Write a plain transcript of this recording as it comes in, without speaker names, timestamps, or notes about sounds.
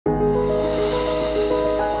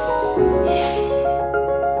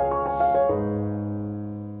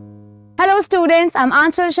students, I'm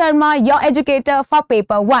Aanchal Sharma, your educator for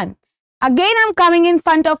paper 1. Again, I'm coming in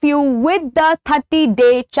front of you with the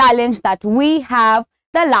 30-day challenge that we have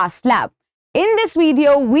the last lab. In this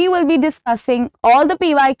video, we will be discussing all the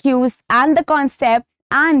PYQs and the concepts,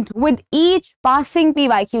 and with each passing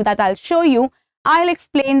PYQ that I'll show you, I'll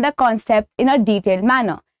explain the concepts in a detailed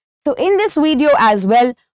manner. So in this video as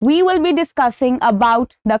well, we will be discussing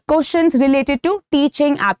about the questions related to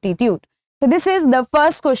teaching aptitude. So this is the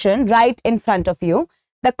first question right in front of you.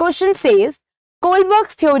 The question says,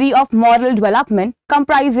 Kohlberg's theory of moral development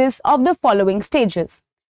comprises of the following stages: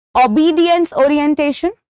 obedience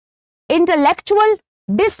orientation, intellectual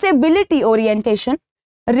disability orientation,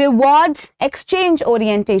 rewards exchange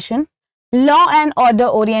orientation, law and order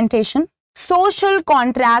orientation, social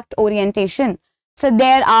contract orientation. So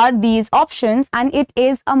there are these options, and it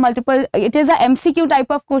is a MCQ type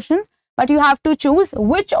of questions, but you have to choose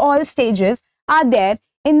which all stages are there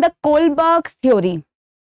in the Kohlberg's theory.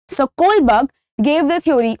 So Kohlberg gave the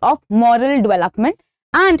theory of moral development,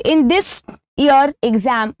 and in this year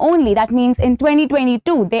exam only, that means in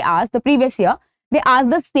 2022, they asked, the previous year, they asked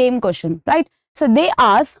the same question, right? So they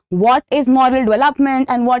asked what is moral development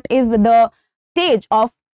and what is the stage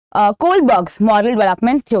of Kohlberg's moral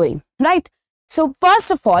development theory, right? So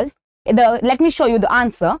first of all, let me show you the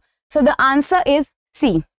answer. So the answer is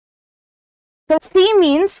C. So C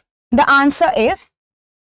means the answer is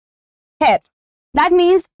here. That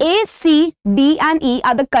means A, C, D and E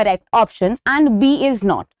are the correct options and B is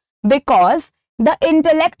not, because the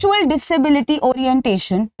intellectual disability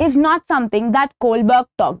orientation is not something that Kohlberg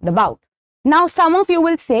talked about. Now some of you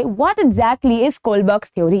will say, what exactly is Kohlberg's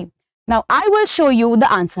theory? Now I will show you the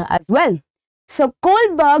answer as well. So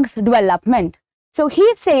Kohlberg's development. So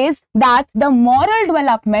he says that the moral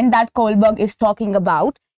development that Kohlberg is talking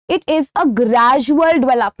about, it is a gradual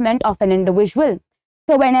development of an individual.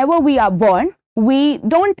 So whenever we are born, we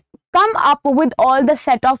don't come up with all the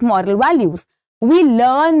set of moral values. We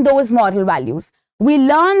learn those moral values. We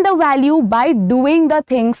learn the value by doing the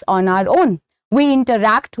things on our own. We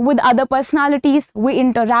interact with other personalities, we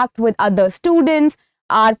interact with other students,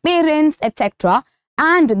 our parents, etc.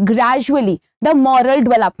 And gradually the moral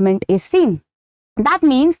development is seen. That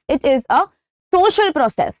means it is a social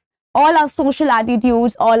process. All our social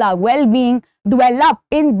attitudes, all our well-being develop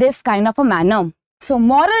in this kind of a manner. So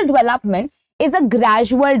moral development is a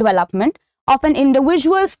gradual development of an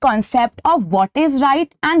individual's concept of what is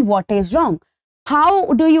right and what is wrong.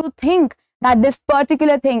 How do you think that this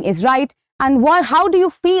particular thing is right, and how do you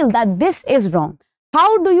feel that this is wrong?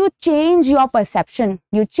 How do you change your perception?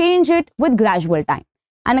 You change it with gradual time.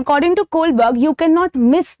 And according to Kohlberg, you cannot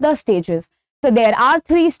miss the stages. So there are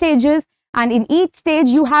 3 stages, and in each stage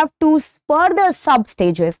you have 2 further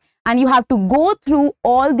sub-stages, and you have to go through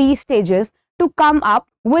all these stages to come up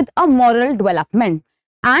with a moral development.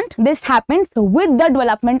 And this happens with the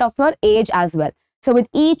development of your age as well. So with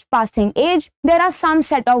each passing age, there are some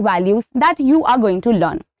set of values that you are going to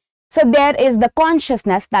learn. So there is the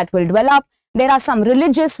consciousness that will develop. There are some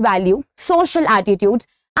religious value, social attitudes,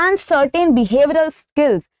 and certain behavioral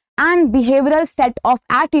skills and behavioral set of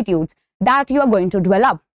attitudes that you are going to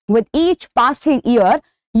develop. With each passing year,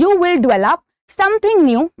 you will develop something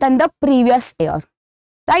new than the previous year,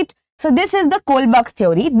 right? So this is the Kohlberg's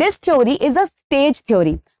theory. This theory is a stage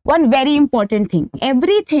theory. One very important thing,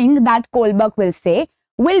 everything that Kohlberg will say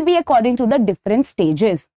will be according to the different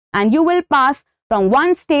stages, and you will pass from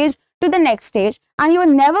one stage to the next stage, and you are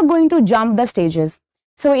never going to jump the stages.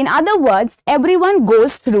 So in other words, everyone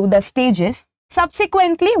goes through the stages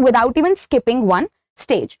subsequently without even skipping one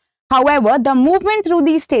stage. However, the movement through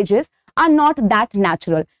these stages are not that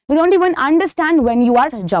natural. You don't even understand when you are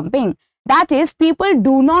jumping. That is, people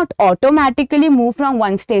do not automatically move from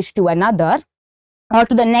one stage to another or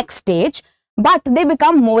to the next stage, but they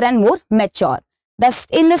become more and more mature.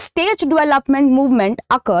 In the stage development, movement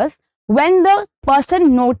occurs when the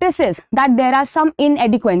person notices that there are some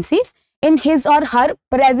inadequacies in his or her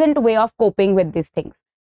present way of coping with these things.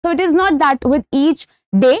 So it is not that with each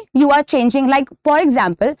day you are changing. Like for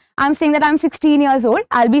example, I'm saying that I'm 16 years old,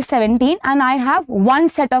 I'll be 17 and I have one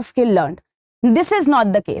set of skill learned. This is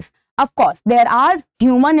not the case. Of course, there are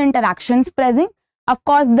human interactions present. Of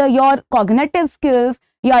course, your cognitive skills,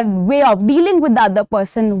 your way of dealing with the other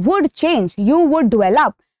person would change. You would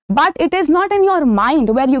develop. But it is not in your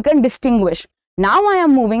mind where you can distinguish. Now I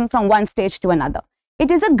am moving from one stage to another. It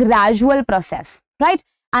is a gradual process, right?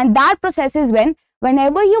 And that process is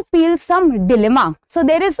whenever you feel some dilemma. So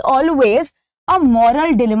there is always a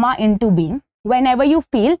moral dilemma into being. Whenever you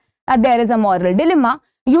feel that there is a moral dilemma,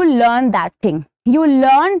 you learn that thing. You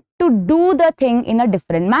learn to do the thing in a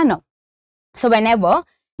different manner. So whenever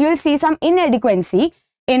you'll see some inadequacy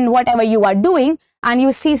in whatever you are doing, and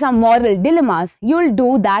you see some moral dilemmas, you'll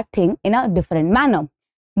do that thing in a different manner.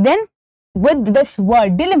 Then with this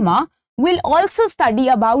word dilemma, we'll also study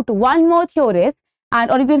about one more theory,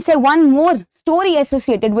 or you can say one more story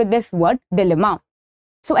associated with this word dilemma.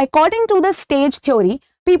 So according to the stage theory,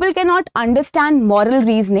 people cannot understand moral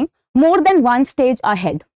reasoning more than one stage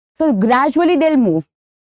ahead. So gradually they'll move.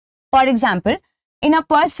 For example, in a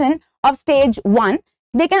person of stage 1,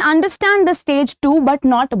 they can understand the stage 2 but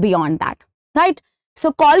not beyond that, right?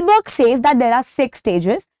 So Kohlberg says that there are 6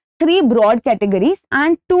 stages, 3 broad categories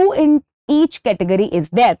and 2 in each category is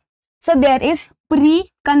there. So there is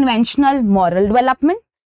pre-conventional moral development.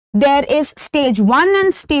 There is stage 1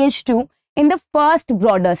 and stage 2 in the first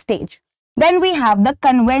broader stage. Then we have the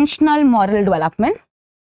conventional moral development.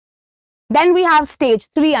 Then we have stage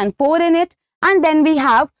 3 and 4 in it. And then we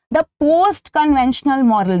have the post-conventional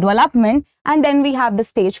moral development. And then we have the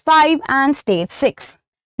stage 5 and stage 6.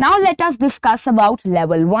 Now let us discuss about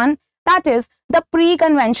level 1. That is the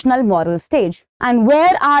pre-conventional moral stage. And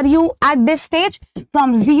where are you at this stage?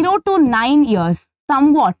 From 0 to 9 years,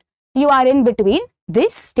 somewhat you are in between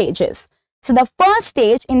these stages. So the first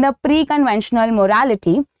stage in the pre-conventional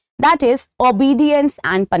morality, that is obedience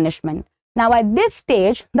and punishment. Now at this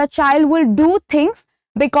stage, the child will do things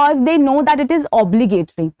because they know that it is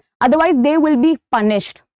obligatory. Otherwise, they will be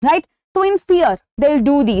punished, right? So in fear, they'll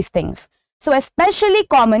do these things. So especially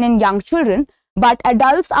common in young children, but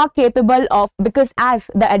adults are capable of, because as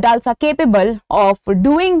the adults are capable of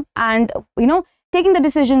doing and, taking the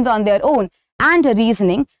decisions on their own and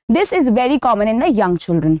reasoning, this is very common in the young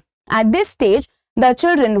children. At this stage, the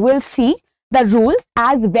children will see the rules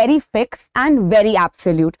as very fixed and very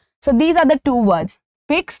absolute. So these are the 2 words,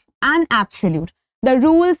 fixed and absolute. The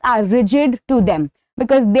rules are rigid to them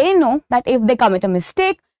because they know that if they commit a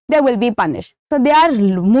mistake, they will be punished. So they are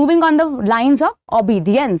moving on the lines of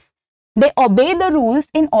obedience. They obey the rules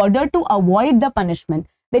in order to avoid the punishment.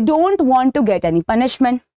 They don't want to get any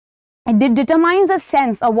punishment. It determines a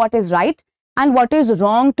sense of what is right and what is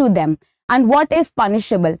wrong to them, and what is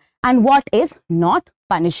punishable and what is not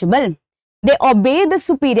punishable. They obey the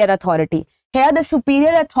superior authority. Here the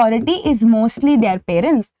superior authority is mostly their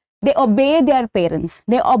parents. They obey their parents.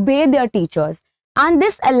 They obey their teachers. And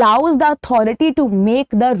this allows the authority to make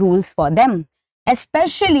the rules for them,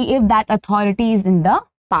 especially if that authority is in the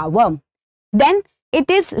power. Then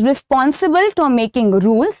it is responsible to making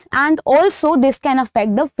rules, and also this can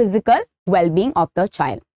affect the physical well-being of the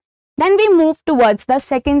child. Then we move towards the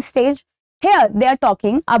second stage. Here they are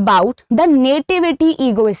talking about the nativity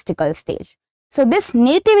egoistical stage. So this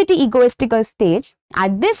nativity egoistical stage,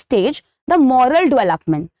 at this stage, the moral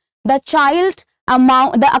development, the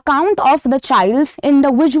account of the child's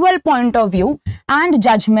individual point of view and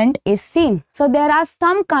judgment is seen. So there are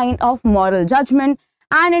some kind of moral judgment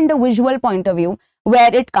and individual point of view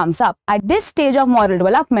where it comes up. At this stage of moral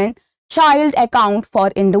development, child account for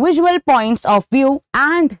individual points of view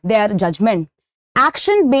and their judgment.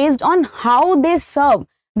 Action based on how they serve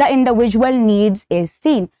the individual needs is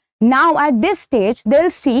seen. Now at this stage,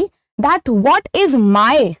 they'll see that what is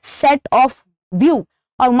my set of view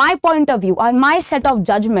or my point of view or my set of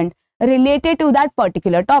judgment related to that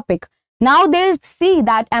particular topic. Now they'll see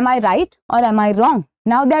that am I right or am I wrong?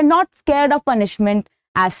 Now they're not scared of punishment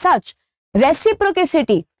as such.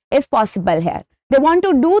 Reciprocity is possible here. They want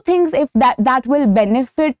to do things if that will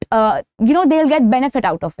benefit, they'll get benefit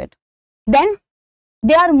out of it. Then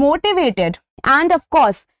they are motivated, and of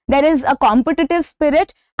course there is a competitive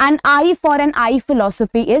spirit. An eye for an eye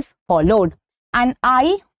philosophy is followed. An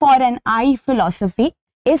eye for an eye philosophy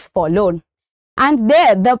is followed. And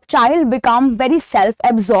there the child become very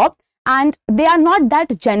self-absorbed, and they are not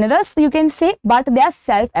that generous, you can say, but they are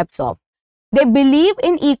self-absorbed. They believe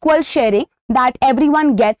in equal sharing, that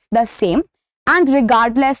everyone gets the same and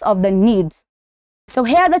regardless of the needs. So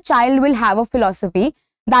here the child will have a philosophy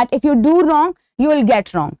that if you do wrong, you will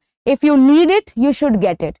get wrong. If you need it, you should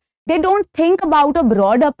get it. They don't think about a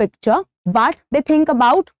broader picture, but they think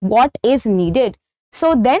about what is needed.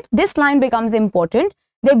 So then this line becomes important.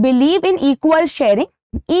 They believe in equal sharing.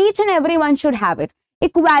 Each and everyone should have it.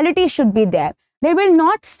 Equality should be there. They will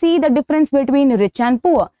not see the difference between rich and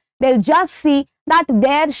poor. They'll just see that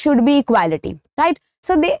there should be equality, right?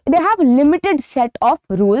 So they have limited set of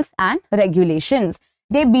rules and regulations.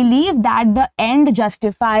 They believe that the end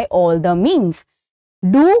justify all the means.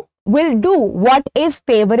 Will do what is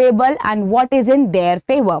favorable and what is in their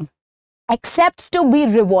favor. Accepts to be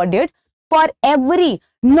rewarded for every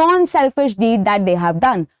non-selfish deed that they have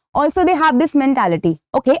done. Also, they have this mentality.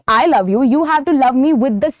 Okay, I love you. You have to love me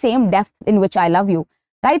with the same depth in which I love you,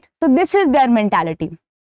 right? So this is their mentality.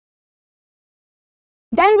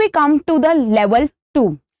 Then we come to the level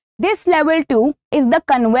 2. This level 2 is the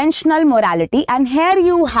conventional morality, and here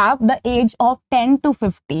you have the age of 10 to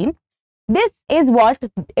 15. This is what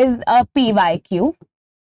is a PYQ.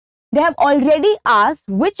 They have already asked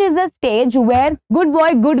which is the stage where good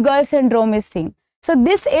boy, good girl syndrome is seen. So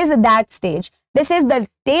this is that stage. This is the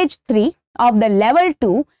stage 3 of the level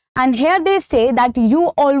 2, and here they say that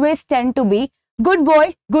you always tend to be good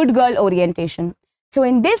boy, good girl orientation. So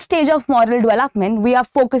in this stage of moral development, we are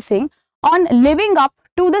focusing on living up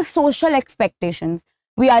to the social expectations.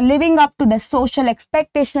 We are living up to the social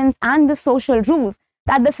expectations and the social rules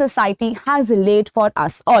that the society has laid for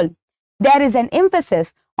us all. There is an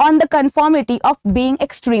emphasis on the conformity of being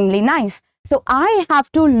extremely nice. So I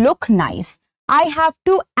have to look nice. I have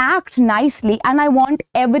to act nicely, and I want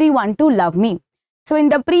everyone to love me. So in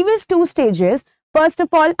the previous 2 stages, first of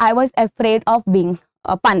all, I was afraid of being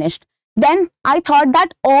punished. Then I thought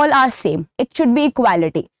that all are same. It should be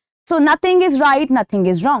equality. So nothing is right, nothing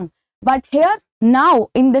is wrong. But here now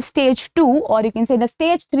in the stage 2, or you can say the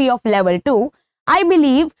stage 3 of level 2, I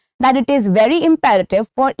believe that it is very imperative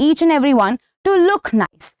for each and everyone to look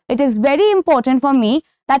nice. It is very important for me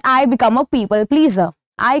that I become a people pleaser.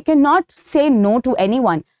 I cannot say no to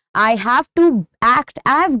anyone. I have to act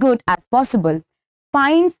as good as possible.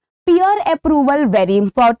 Finds peer approval very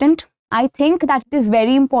important. I think that it is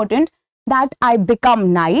very important that I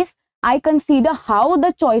become nice. I consider how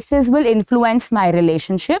the choices will influence my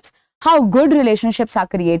relationships, how good relationships are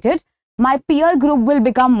created. My peer group will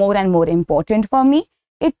become more and more important for me.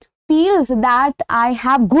 It feels that I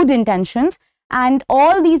have good intentions, and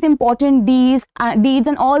all these important deeds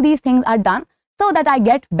and all these things are done so that I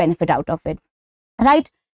get benefit out of it, right?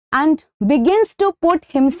 And begins to put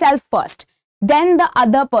himself first, then the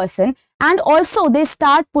other person, and also they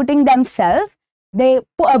start putting themselves, they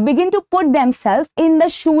begin to put themselves in the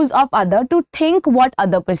shoes of other to think what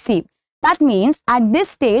other perceive. That means at this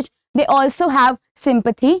stage, they also have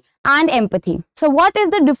sympathy and empathy. So what is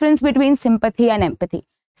the difference between sympathy and empathy?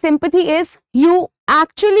 Sympathy is you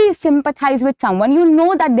actually sympathize with someone, you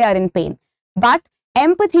know that they are in pain. But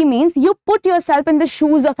empathy means you put yourself in the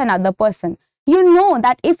shoes of another person. You know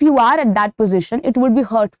that if you are at that position, it would be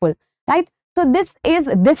hurtful, right? So this is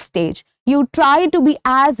this stage. You try to be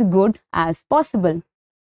as good as possible.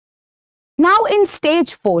 Now in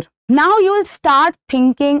stage 4, now you will start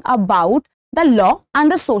thinking about the law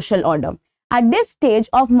and the social order. At this stage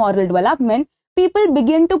of moral development, people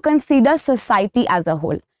begin to consider society as a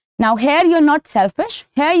whole. Now here you're not selfish.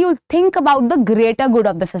 Here you think about the greater good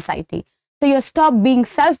of the society. So you stop being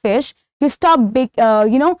selfish. You stop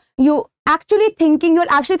you're actually thinking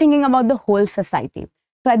about the whole society.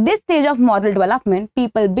 So at this stage of moral development,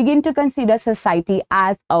 people begin to consider society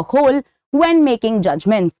as a whole when making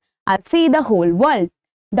judgments. I'll see the whole world.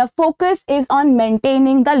 The focus is on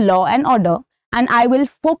maintaining the law and order, and I will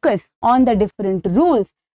focus on the different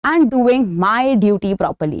rules and doing my duty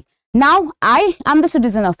properly. Now I am the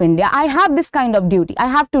citizen of India. I have this kind of duty. I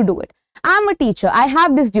have to do it. I'm a teacher. I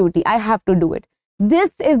have this duty. I have to do it.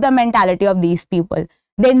 This is the mentality of these people.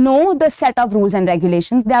 They know the set of rules and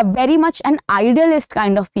regulations. They are very much an idealist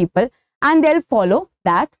kind of people, and they'll follow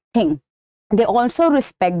that thing. They also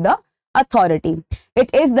respect the authority.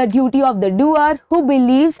 It is the duty of the doer who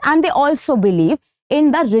believes, and they also believe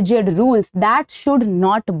in the rigid rules that should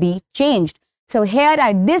not be changed. So here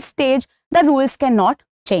at this stage, the rules cannot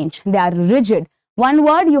change. They are rigid. One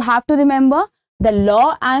word you have to remember, the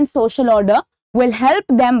law and social order will help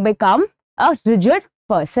them become a rigid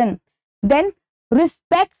person. Then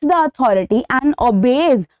respects the authority and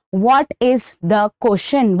obeys what is the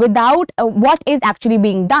question without what is actually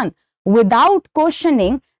being done. Without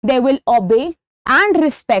questioning, they will obey and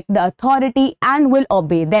respect the authority and will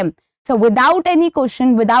obey them. So without any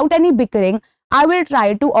question, without any bickering, I will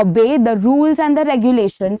try to obey the rules and the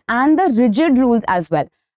regulations and the rigid rules as well.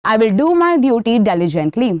 I will do my duty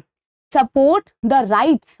diligently. Support the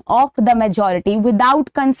rights of the majority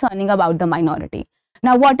without concerning about the minority.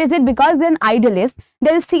 Now, what is it? Because they're an idealist,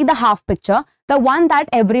 they'll see the half picture, the one that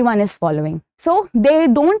everyone is following. So they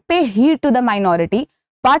don't pay heed to the minority,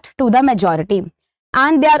 but to the majority.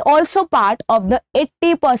 And they are also part of the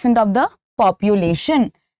 80% of the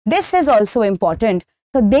population. This is also important.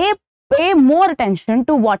 So they pay more attention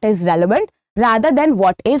to what is relevant rather than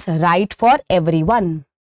what is right for everyone.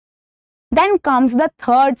 Then comes the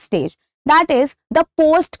third stage, that is the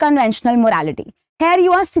post-conventional morality. Here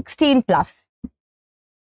you are 16 plus.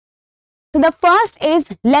 So the first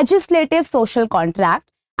is legislative social contract.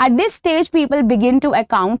 At this stage, people begin to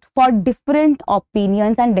account for different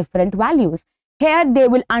opinions and different values. Here they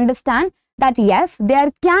will understand that yes,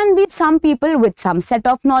 there can be some people with some set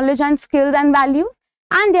of knowledge and skills and values,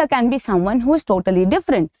 and there can be someone who is totally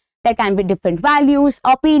different. There can be different values,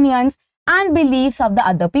 opinions, and beliefs of the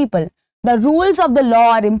other people. The rules of the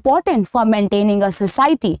law are important for maintaining a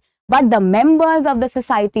society, but the members of the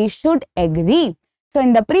society should agree. So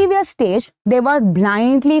in the previous stage, they were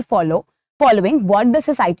blindly following what the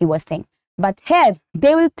society was saying. But here,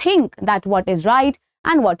 they will think that what is right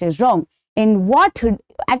and what is wrong. In what,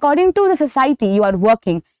 according to the society you are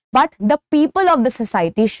working, but the people of the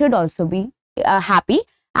society should also be happy,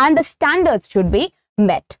 and the standards should be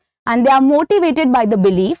met. And they are motivated by the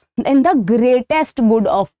belief in the greatest good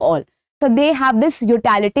of all. So they have this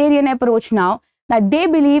utilitarian approach now, that they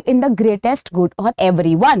believe in the greatest good of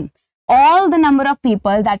everyone. All the number of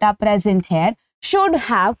people that are present here should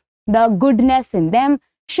have the goodness in them,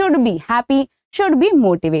 should be happy, should be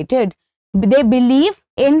motivated. They believe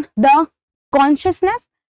in the consciousness.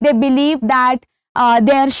 They believe that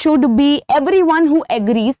there should be everyone who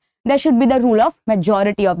agrees. There should be the rule of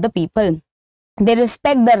majority of the people. They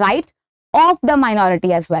respect the right of the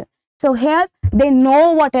minority as well. So here they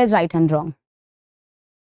know what is right and wrong.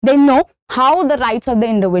 They know how the rights of the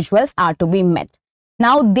individuals are to be met.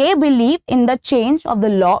 Now they believe in the change of the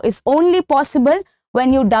law is only possible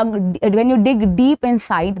when you dig deep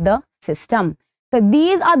inside the system. So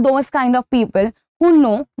these are those kind of people who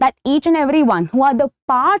know that each and every one who are the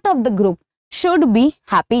part of the group should be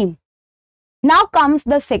happy. Now comes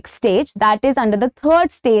the sixth stage, that is under the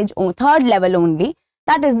third stage or third level only,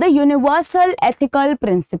 that is the universal ethical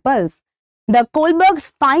principles. The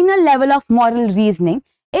Kohlberg's final level of moral reasoning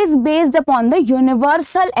is based upon the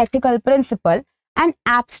universal ethical principle and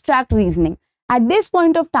abstract reasoning. At this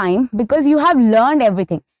point of time, because you have learned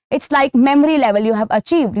everything, it's like memory level you have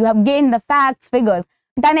achieved, you have gained the facts, figures,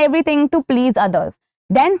 done everything to please others.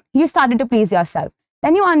 Then you started to please yourself.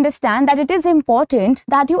 Then you understand that it is important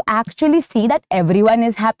that you actually see that everyone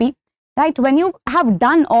is happy, right? When you have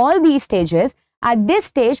done all these stages, at this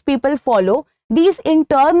stage, people follow these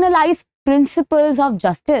internalized principles of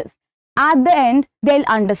justice. At the end, they'll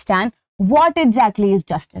understand what exactly is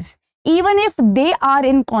justice. Even if they are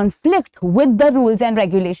in conflict with the rules and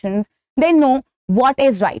regulations, they know what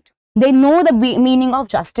is right. They know the meaning of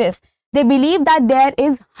justice. They believe that there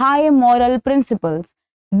is high moral principles,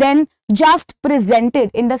 then just presented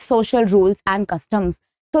in the social rules and customs.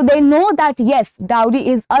 So they know that yes, dowry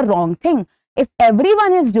is a wrong thing. If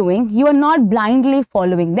everyone is doing, you are not blindly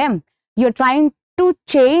following them. You're trying to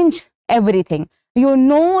change everything. You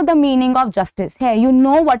know the meaning of justice here. You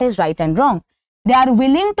know what is right and wrong. They are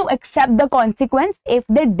willing to accept the consequence if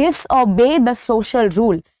they disobey the social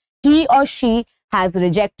rule he or she has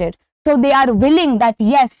rejected. So they are willing that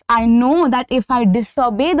yes, I know that if I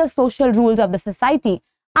disobey the social rules of the society,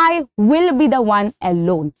 I will be the one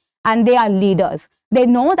alone. And they are leaders. They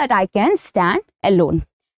know that I can stand alone.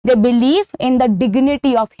 They believe in the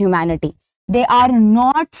dignity of humanity. They are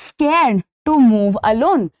not scared to move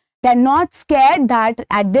alone. They're not scared that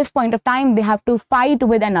at this point of time they have to fight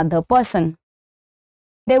with another person.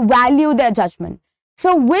 They value their judgment.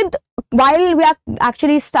 So while we are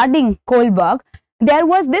actually studying Kohlberg, there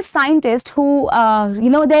was this scientist who,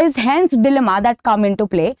 there is Heinz Dilemma that come into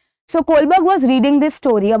play. So Kohlberg was reading this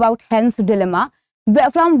story about Heinz Dilemma,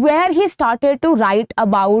 from where he started to write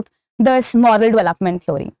about this moral development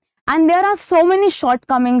theory. And there are so many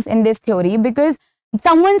shortcomings in this theory, because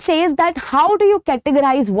someone says that how do you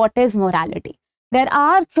categorize what is morality? There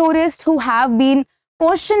are theorists who have been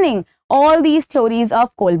questioning all these theories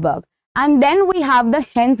of Kohlberg. And then we have the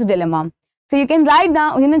Heinz Dilemma. So you can write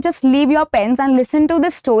down, just leave your pens and listen to the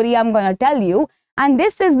story I'm going to tell you. And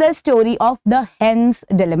this is the story of the Heinz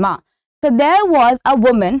Dilemma. So there was a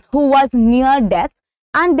woman who was near death,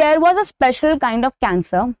 and there was a special kind of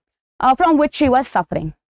cancer from which she was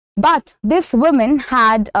suffering. But this woman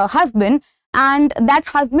had a husband, and that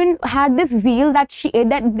husband had this zeal that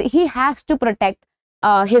he has to protect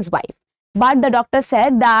his wife. But the doctor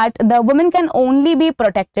said that the woman can only be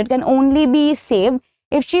protected, can only be saved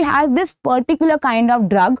if she has this particular kind of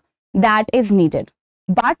drug that is needed.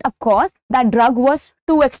 But of course, that drug was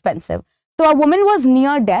too expensive. So a woman was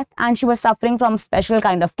near death and she was suffering from special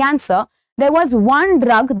kind of cancer. There was one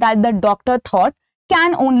drug that the doctor thought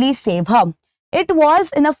can only save her. It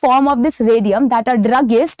was in the form of this radium that a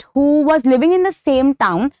druggist who was living in the same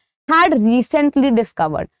town had recently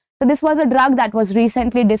discovered. So this was a drug that was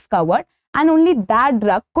recently discovered, and only that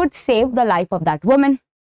drug could save the life of that woman.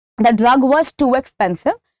 The drug was too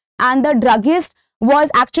expensive, and the druggist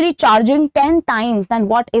was actually charging 10 times than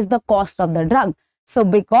what is the cost of the drug. So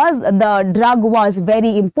because the drug was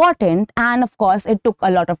very important, and of course it took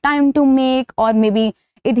a lot of time to make, or maybe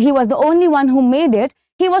he was the only one who made it,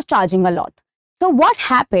 he was charging a lot. So what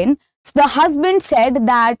happened? So the husband said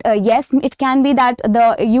that yes, it can be that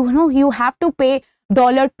you have to pay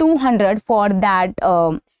 $200 for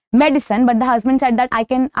that medicine, but the husband said that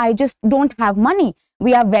I just don't have money.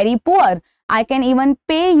 We are very poor. I can even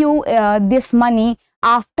pay you this money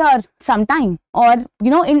after some time, or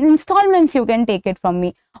in installments you can take it from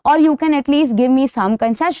me, or you can at least give me some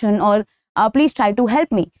concession, or please try to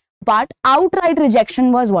help me. But outright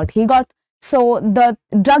rejection was what he got. So the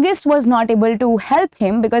druggist was not able to help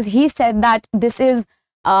him because he said that this is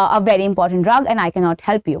a very important drug and I cannot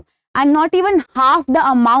help you. And not even half the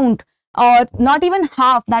amount, or not even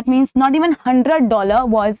half, that means not even $100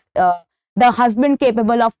 was the husband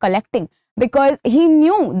capable of collecting, because he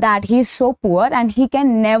knew that he's so poor and he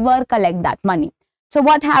can never collect that money. So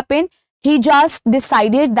what happened? He just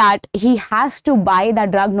decided that he has to buy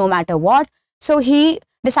that drug no matter what. So he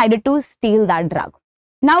decided to steal that drug.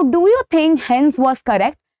 Now, do you think Heinz was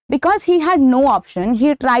correct? Because he had no option.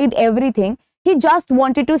 He tried everything. He just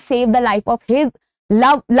wanted to save the life of his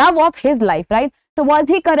love of his life, right? So was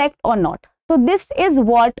he correct or not? So this is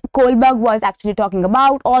what Kohlberg was actually talking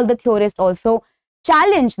about. All the theorists also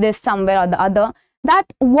challenge this somewhere or the other, that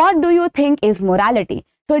what do you think is morality?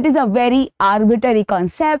 So it is a very arbitrary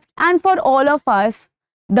concept, and for all of us,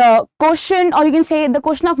 the question, or you can say the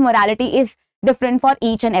question of morality, is different for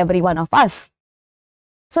each and every one of us.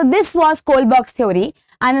 So this was Kohlberg's theory,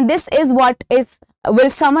 and this is what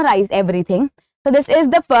will summarize everything. So this is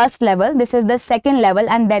the first level, this is the second level,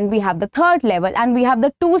 and then we have the third level, and we have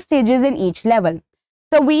the 2 stages in each level.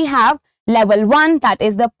 So we have level 1, that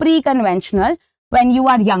is the pre-conventional, when you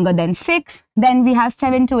are younger than 6. Then we have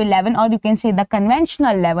 7 to 11, or you can say the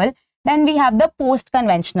conventional level. Then we have the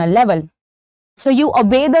post-conventional level. So you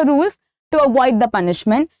obey the rules to avoid the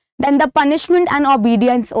punishment. Then the punishment and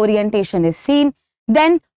obedience orientation is seen.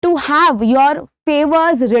 Then to have your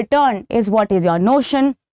favors returned is what is your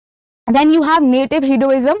notion. Then you have native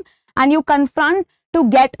hedonism, and you confront to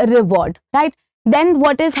get reward, right? Then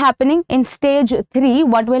what is happening in stage 3?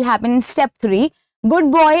 What will happen in step 3?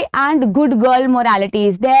 Good boy and good girl morality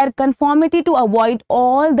is there. Conformity to avoid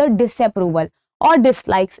all the disapproval or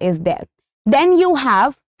dislikes is there. Then you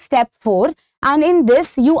have step 4, and in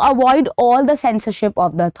this you avoid all the censorship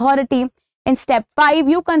of the authority. In step 5,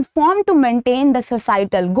 you conform to maintain the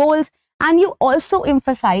societal goals, and you also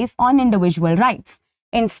emphasize on individual rights.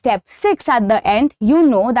 In step 6, at the end, you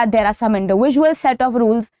know that there are some individual set of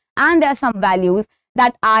rules and there are some values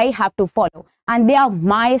that I have to follow, and they are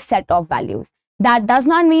my set of values. That does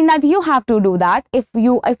not mean that you have to do that. If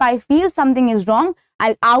I feel something is wrong,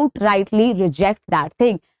 I'll outrightly reject that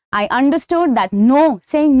thing. I understood that no,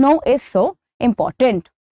 saying no is so important.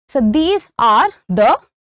 So these are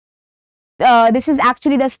this is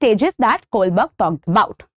actually the stages that Kohlberg talked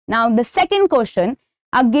about. Now the second question,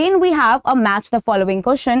 again we have a match the following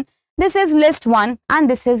question. This is list 1 and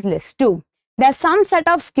this is list 2. There's some set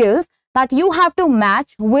of skills that you have to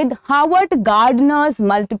match with Howard Gardner's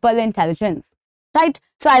multiple intelligence. Right?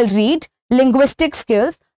 So I'll read: linguistic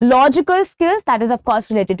skills, logical skills, that is of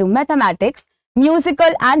course related to mathematics, musical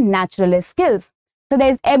and naturalist skills. So there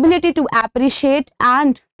is ability to appreciate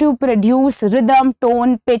and to produce rhythm,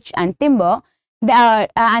 tone, pitch and timbre.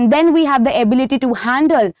 And then we have the ability to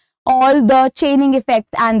handle all the chaining effects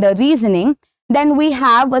and the reasoning. Then we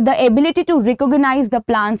have the ability to recognize the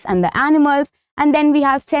plants and the animals. And then we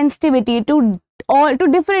have sensitivity to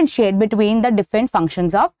differentiate between the different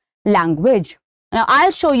functions of language. Now,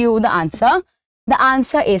 I'll show you the answer. The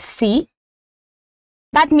answer is C.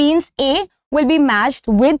 That means A will be matched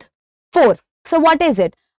with 4. So, what is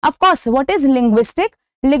it? Of course, what is linguistic?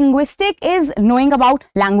 Linguistic is knowing about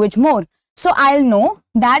language more. So, I'll know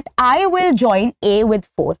that I will join A with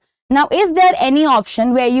 4. Now, is there any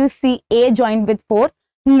option where you see A joined with 4?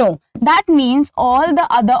 No. That means all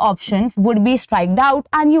the other options would be striked out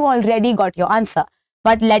and you already got your answer.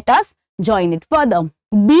 But let us join it further.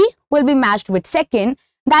 B will be matched with 2nd.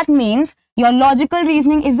 That means your logical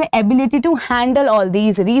reasoning is the ability to handle all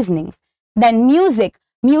these reasonings. Then music.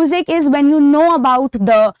 Music is when you know about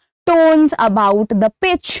the tones, about the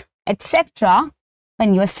pitch, etc.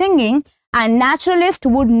 when you are singing. And naturalist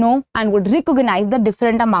would know and would recognize the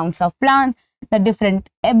different amounts of plants, would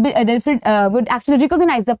actually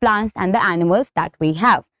recognize the plants and the animals that we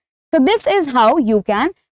have. So this is how you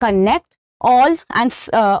can connect all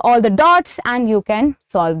the dots and you can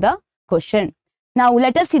solve the question. Now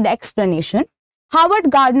let us see the explanation. Howard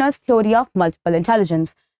Gardner's theory of multiple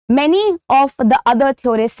intelligence. Many of the other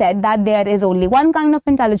theorists said that there is only one kind of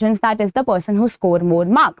intelligence, that is the person who scored more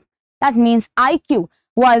marks. That means IQ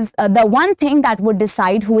was the one thing that would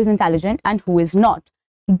decide who is intelligent and who is not.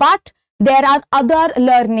 But there are other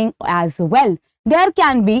learning as well. There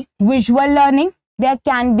can be visual learning, there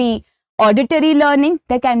can be auditory learning,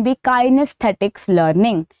 there can be kinesthetics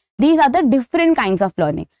learning. These are the different kinds of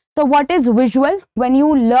learning. So what is visual? When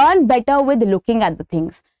you learn better with looking at the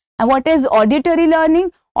things. And what is auditory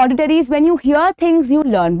learning? Auditory is when you hear things, you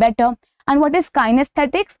learn better. And what is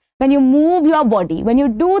kinesthetics? When you move your body, when you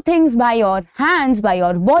do things by your hands, by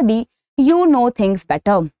your body, you know things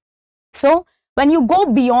better. So when you go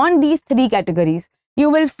beyond these three categories, you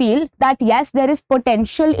will feel that yes, there is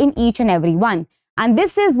potential in each and every one. And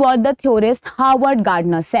this is what the theorist Howard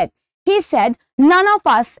Gardner said. He said, none of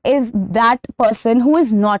us is that person who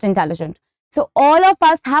is not intelligent. So all of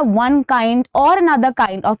us have one kind or another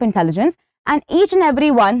kind of intelligence, and each and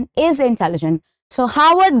every one is intelligent. So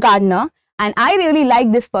Howard Gardner, and I really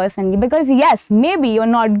like this person because yes, maybe you're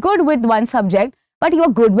not good with one subject, but you're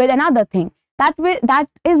good with another thing. That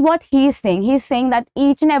is what he is saying. He's saying that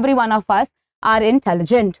each and every one of us are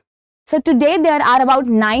intelligent. So today there are about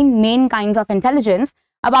 9 main kinds of intelligence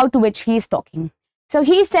about which he is talking. So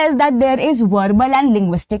he says that there is verbal and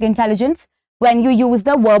linguistic intelligence. When you use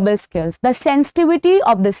the verbal skills, the sensitivity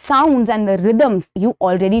of the sounds and the rhythms, you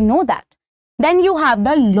already know that. Then you have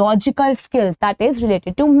the logical skills that is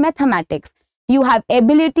related to mathematics. You have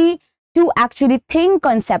ability to actually think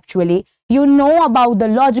conceptually. You know about the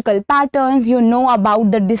logical patterns. You know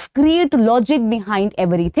about the discrete logic behind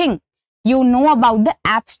everything. You know about the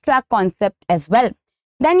abstract concept as well.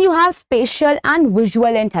 Then you have spatial and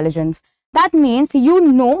visual intelligence. That means you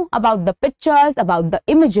know about the pictures, about the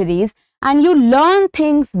imageries, and you learn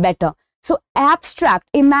things better. So abstract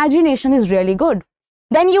imagination is really good.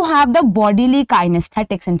 Then you have the bodily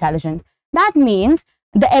kinesthetics intelligence. That means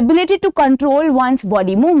the ability to control one's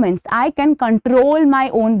body movements. I can control my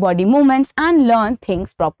own body movements and learn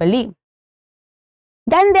things properly.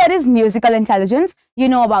 Then there is musical intelligence. You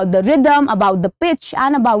know about the rhythm, about the pitch,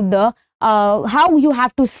 and about the how you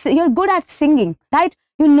have to sing. You're good at singing, right?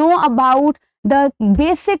 You know about the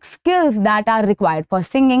basic skills that are required for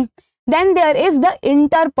singing. Then there is the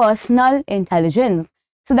interpersonal intelligence.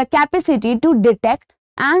 So the capacity to detect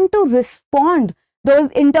and to respond, those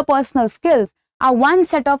interpersonal skills are one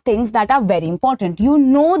set of things that are very important. You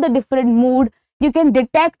know the different mood. You can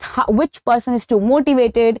detect which person is too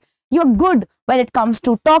motivated. You're good when it comes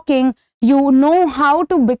to talking. You know how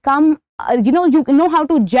to become, you know how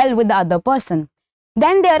to gel with the other person.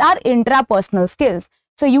 Then there are intrapersonal skills.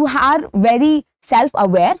 So you are very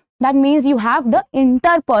self-aware. That means you have the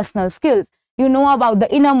interpersonal skills. You know about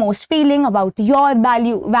the innermost feeling, about your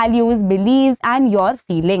values, beliefs, and your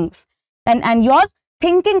feelings. And your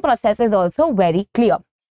thinking process is also very clear.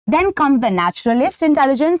 Then comes the naturalist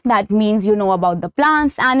intelligence. That means you know about the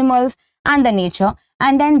plants, animals, and the nature.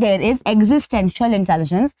 And then there is existential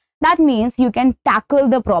intelligence. That means you can tackle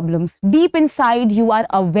the problems. Deep inside, you are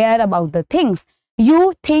aware about the things.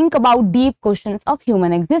 You think about deep questions of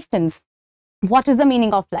human existence. What is the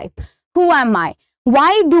meaning of life? Who am I?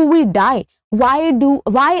 Why do we die?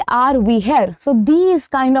 Why are we here? So these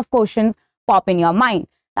kind of questions pop in your mind,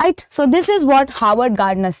 right? So this is what Howard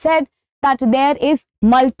Gardner said, that there is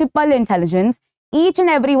multiple intelligence. Each and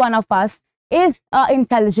every one of us is an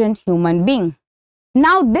intelligent human being.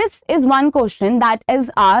 Now this is one question that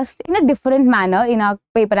is asked in a different manner in our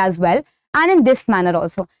paper as well, and in this manner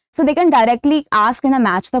also. So they can directly ask in a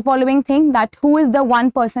match the following thing, that who is the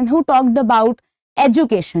one person who talked about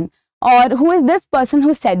education, or who is this person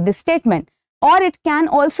who said this statement, or it can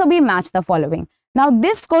also be match the following. Now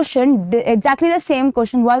this question, exactly the same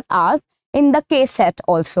question was asked in the case set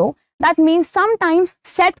also. That means sometimes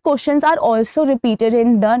set questions are also repeated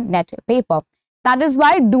in the NET paper. That is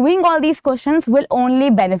why doing all these questions will only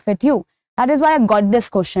benefit you. That is why I got this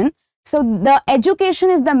question. So the education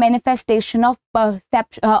is the manifestation of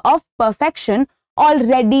perfection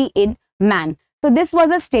already in man. So this was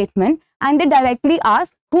a statement, and they directly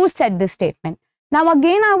asked who said this statement. Now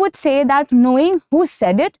again, I would say that knowing who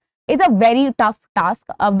said it is a very tough task,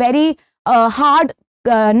 a very hard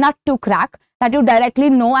nut to crack, that you directly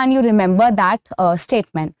know and you remember that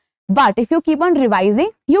statement. But if you keep on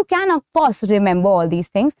revising, you can of course remember all these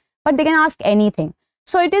things, but they can ask anything.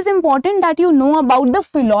 So it is important that you know about the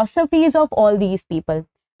philosophies of all these people.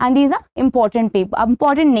 And these are important people,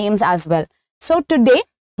 important names as well. So today,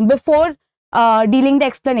 before dealing the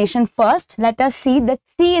explanation first, let us see that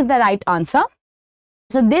C is the right answer.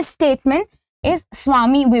 So this statement is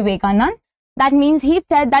Swami Vivekananda. That means he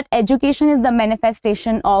said that education is the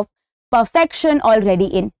manifestation of perfection already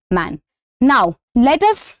in man. Now, let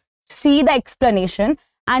us see the explanation.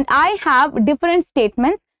 And I have different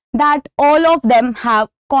statements that all of them have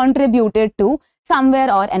contributed to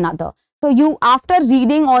somewhere or another. So you, after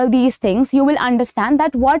reading all these things, you will understand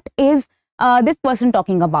that what is this person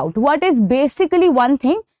talking about? What is basically one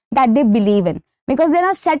thing that they believe in? Because there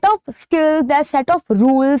are set of skills, there are set of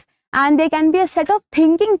rules, and there can be a set of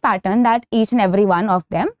thinking pattern that each and every one of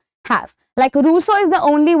them has. Like Rousseau is the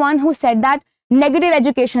only one who said that negative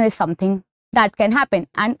education is something that can happen.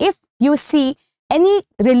 And if you see any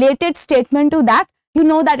related statement to that, you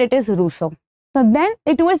know that it is Rousseau. So then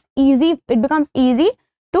it becomes easy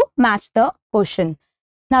to match the question.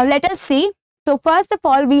 Now let us see. So first of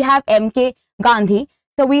all, we have M.K. Gandhi.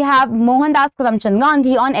 So we have Mohandas Karamchand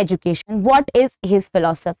Gandhi on education. What is his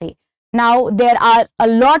philosophy? Now there are a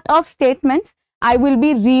lot of statements. I will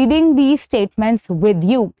be reading these statements with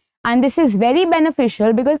you. And this is very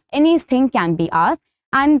beneficial because anything can be asked.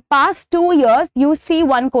 And past 2 years, you see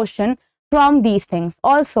one question from these things.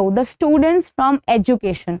 Also, the students from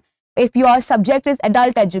education, if your subject is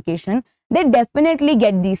adult education, they definitely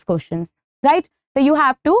get these questions, right? So you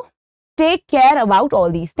have to take care about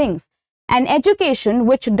all these things. An education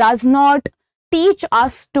which does not teach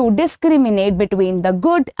us to discriminate between the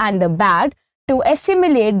good and the bad, to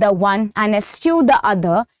assimilate the one and eschew the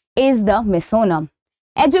other, is the misnomer.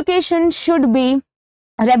 Education should be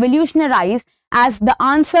revolutionized as the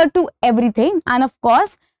answer to everything, and of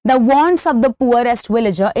course the wants of the poorest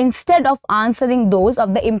villager instead of answering those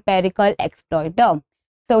of the empirical exploiter.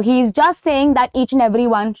 So he is just saying that each and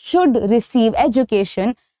everyone should receive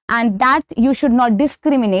education and that you should not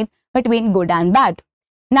discriminate between good and bad.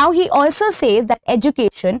 Now he also says that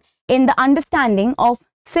education in the understanding of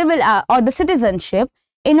civil or the citizenship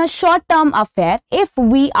in a short-term affair if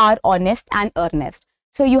we are honest and earnest.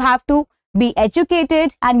 So you have to be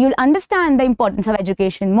educated and you'll understand the importance of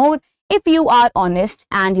education more if you are honest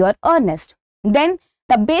and you're earnest. Then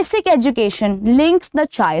the basic education links the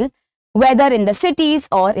child whether in the cities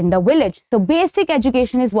or in the village. So basic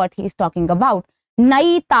education is what he's talking about.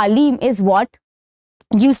 Nai Talim is what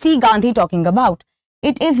you see Gandhi talking about.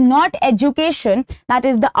 It is not education that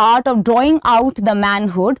is the art of drawing out the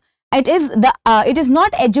manhood. It is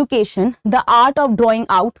not education, the art of drawing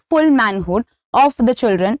out full manhood of the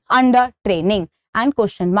children under training and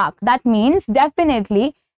question mark. That means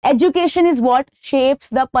definitely education is what shapes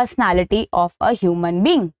the personality of a human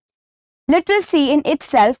being. Literacy in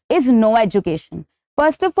itself is no education.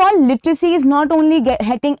 First of all, literacy is not only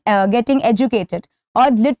getting educated, or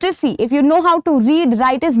literacy, if you know how to read,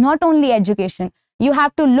 write, is not only education. You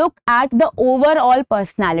have to look at the overall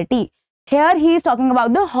personality. Here he is talking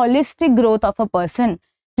about the holistic growth of a person.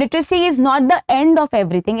 Literacy is not the end of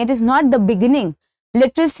everything. It is not the beginning.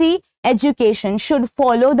 Literacy education should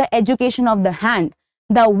follow the education of the hand,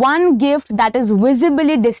 the one gift that is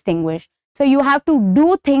visibly distinguished. So you have to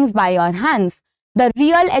do things by your hands. The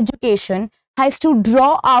real education has to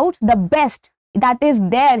draw out the best that is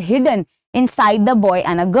there hidden inside the boy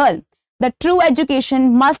and a girl. The true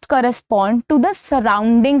education must correspond to the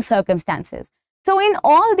surrounding circumstances. So in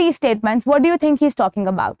all these statements, what do you think he's talking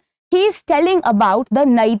about? He is telling about the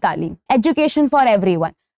Nai Talim, education for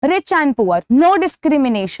everyone, rich and poor, no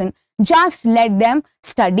discrimination, just let them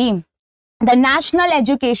study. The national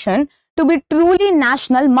education, to be truly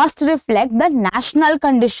national, must reflect the national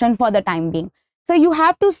condition for the time being. So you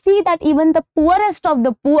have to see that even the poorest of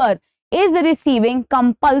the poor is receiving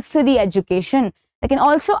compulsory education. They can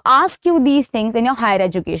also ask you these things in your higher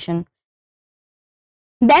education.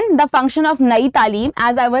 Then the function of Nai Talim,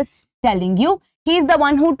 as I was telling you, he is the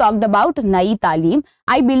one who talked about Nai Talim.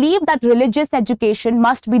 I believe that religious education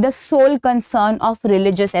must be the sole concern of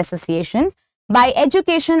religious associations. By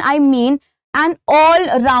education, I mean an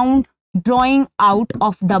all-round drawing out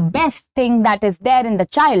of the best thing that is there in the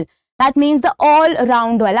child. That means the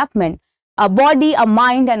all-round development, a body, a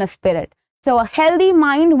mind, and a spirit. So a healthy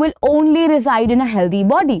mind will only reside in a healthy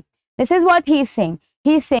body. This is what he is saying.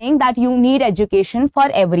 He is saying that you need education for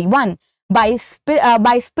everyone. By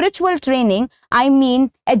spiritual training, I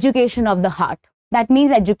mean education of the heart. That means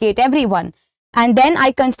educate everyone. And then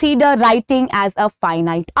I consider writing as a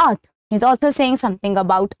finite art. He's also saying something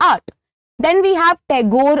about art. Then we have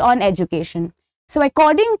Tagore on education. So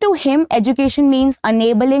according to him, education means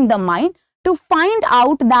enabling the mind to find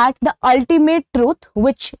out that the ultimate truth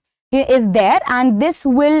which is there, and this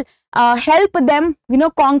will help them,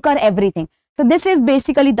 conquer everything. So this is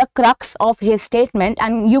basically the crux of his statement,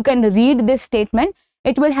 and you can read this statement.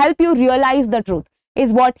 It will help you realize the truth,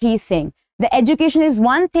 is what he is saying. The education is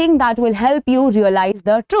one thing that will help you realize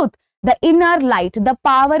the truth. The inner light, the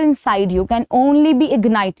power inside you can only be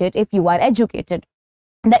ignited if you are educated.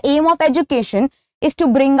 The aim of education is to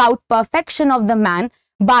bring out perfection of the man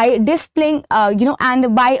by displaying,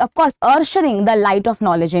 and by, of course, ushering the light of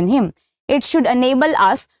knowledge in him. It should enable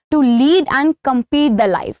us to lead and compete the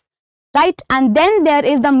life. right? And then there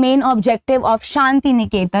is the main objective of Shanti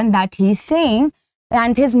Niketan that he's saying,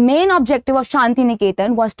 and his main objective of Shanti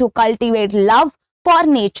Niketan was to cultivate love for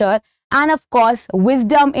nature and of course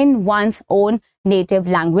wisdom in one's own native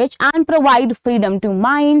language and provide freedom to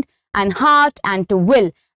mind and heart and to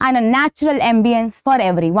will and a natural ambience for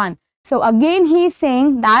everyone. So again he's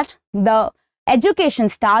saying that the education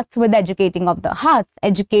starts with educating of the hearts.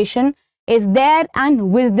 Education is there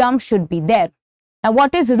and wisdom should be there. Now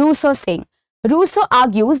what is Rousseau saying? Rousseau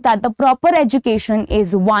argues that the proper education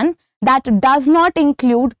is one that does not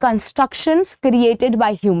include constructions created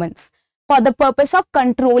by humans for the purpose of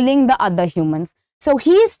controlling the other humans. So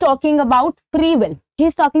he is talking about free will. He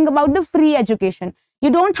is talking about the free education. You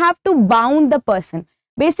don't have to bound the person.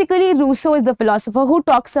 Basically, Rousseau is the philosopher who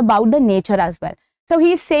talks about the nature as well. So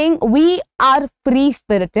he is saying we are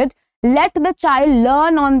free-spirited. Let the child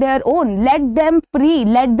learn on their own. Let them free.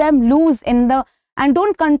 Let them loose in the, and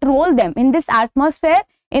don't control them. In this atmosphere,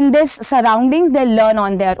 in this surroundings, they learn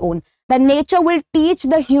on their own. The nature will teach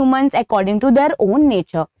the humans according to their own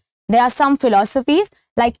nature. There are some philosophies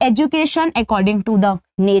like education according to the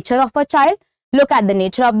nature of a child. Look at the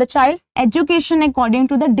nature of the child. Education according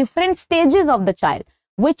to the different stages of the child.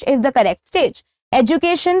 Which is the correct stage?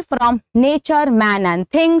 Education from nature, man and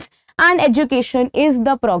things, and education is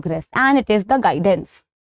the progress and it is the guidance.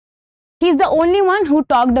 He's the only one who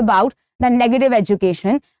talked about the negative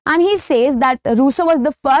education, and he says that Rousseau was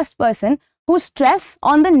the first person who stressed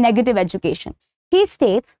on the negative education. He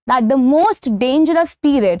states that the most dangerous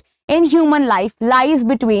period in human life lies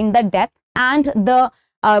between the death and the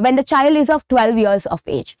when the child is of 12 years of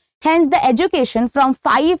age. Hence, the education from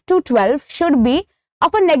 5 to 12 should be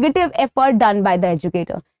of a negative effort done by the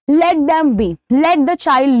educator. Let them be. Let the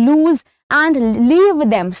child loose and leave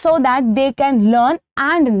them so that they can learn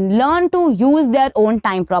and learn to use their own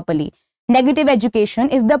time properly. Negative education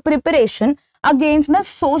is the preparation against the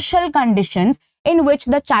social conditions in which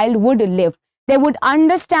the child would live. They would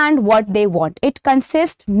understand what they want. It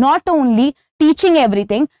consists not only teaching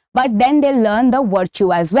everything, but then they learn the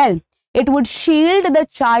virtue as well. It would shield the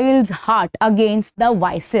child's heart against the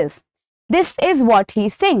vices. This is what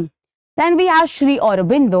he's saying. Then we have Sri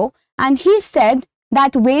Aurobindo, and he said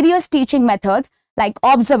that various teaching methods like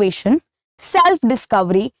observation,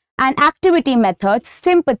 self-discovery, and activity methods,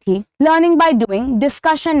 sympathy, learning by doing,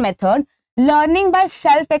 discussion method, learning by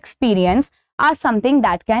self-experience are something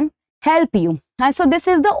that can help you. And so this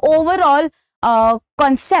is the overall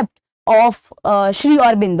concept of Sri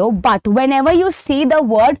Aurobindo. But whenever you see the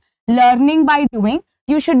word learning by doing,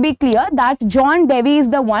 you should be clear that John Dewey is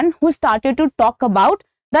the one who started to talk about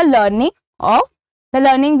the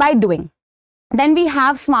learning by doing. Then we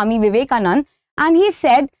have Swami Vivekananda, and he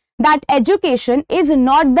said that education is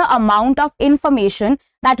not the amount of information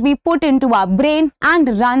that we put into our brain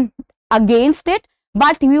and run against it,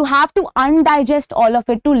 but you have to undigest all of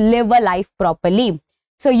it to live a life properly.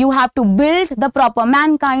 So you have to build the proper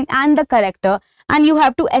mankind and the character, and you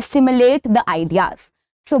have to assimilate the ideas.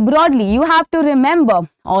 So broadly, you have to remember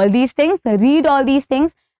all these things, read all these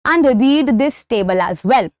things, and read this table as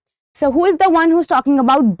well. So who is the one who's talking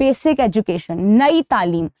about basic education? Nai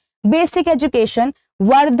Talim, basic education,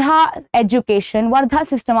 Vardha education, Vardha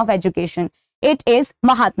system of education. It is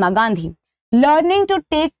Mahatma Gandhi. Learning to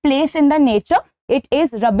take place in the nature, it is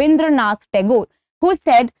Rabindranath Tagore, who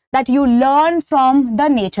said that you learn from the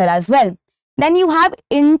nature as well. Then you have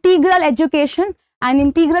integral education, and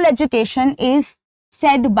integral education is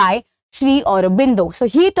said by Sri Aurobindo. So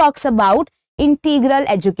he talks about integral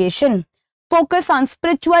education. Focus on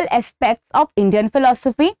spiritual aspects of Indian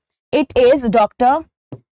philosophy. It is Dr.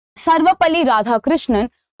 Sarvapalli Radhakrishnan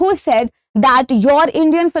who said that your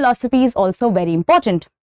Indian philosophy is also very important.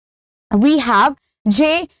 We have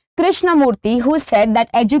J. Krishnamurti who said that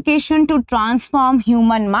education to transform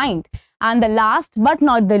human mind. And the last but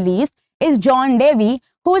not the least is John Dewey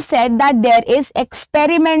who said that there is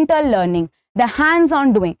experimental learning, the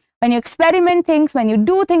hands-on doing. When you experiment things, when you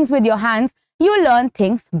do things with your hands, you learn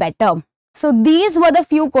things better. So these were the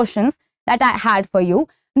few questions that I had for you.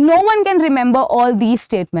 No one can remember all these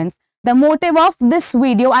statements. The motive of this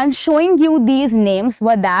video and showing you these names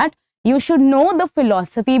were that you should know the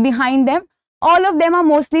philosophy behind them. All of them are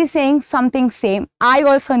mostly saying something same. I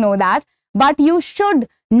also know that. But you should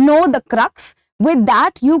know the crux. With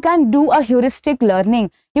that, you can do a heuristic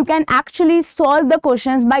learning. You can actually solve the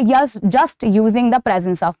questions by just using the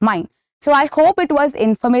presence of mind. So I hope it was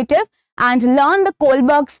informative and learn the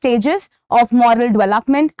Kohlberg stages of moral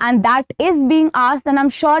development, and that is being asked, and I'm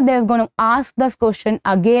sure there's going to ask this question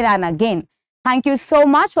again and again. Thank you so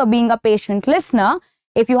much for being a patient listener.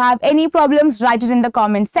 If you have any problems, write it in the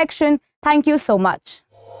comment section. Thank you so much.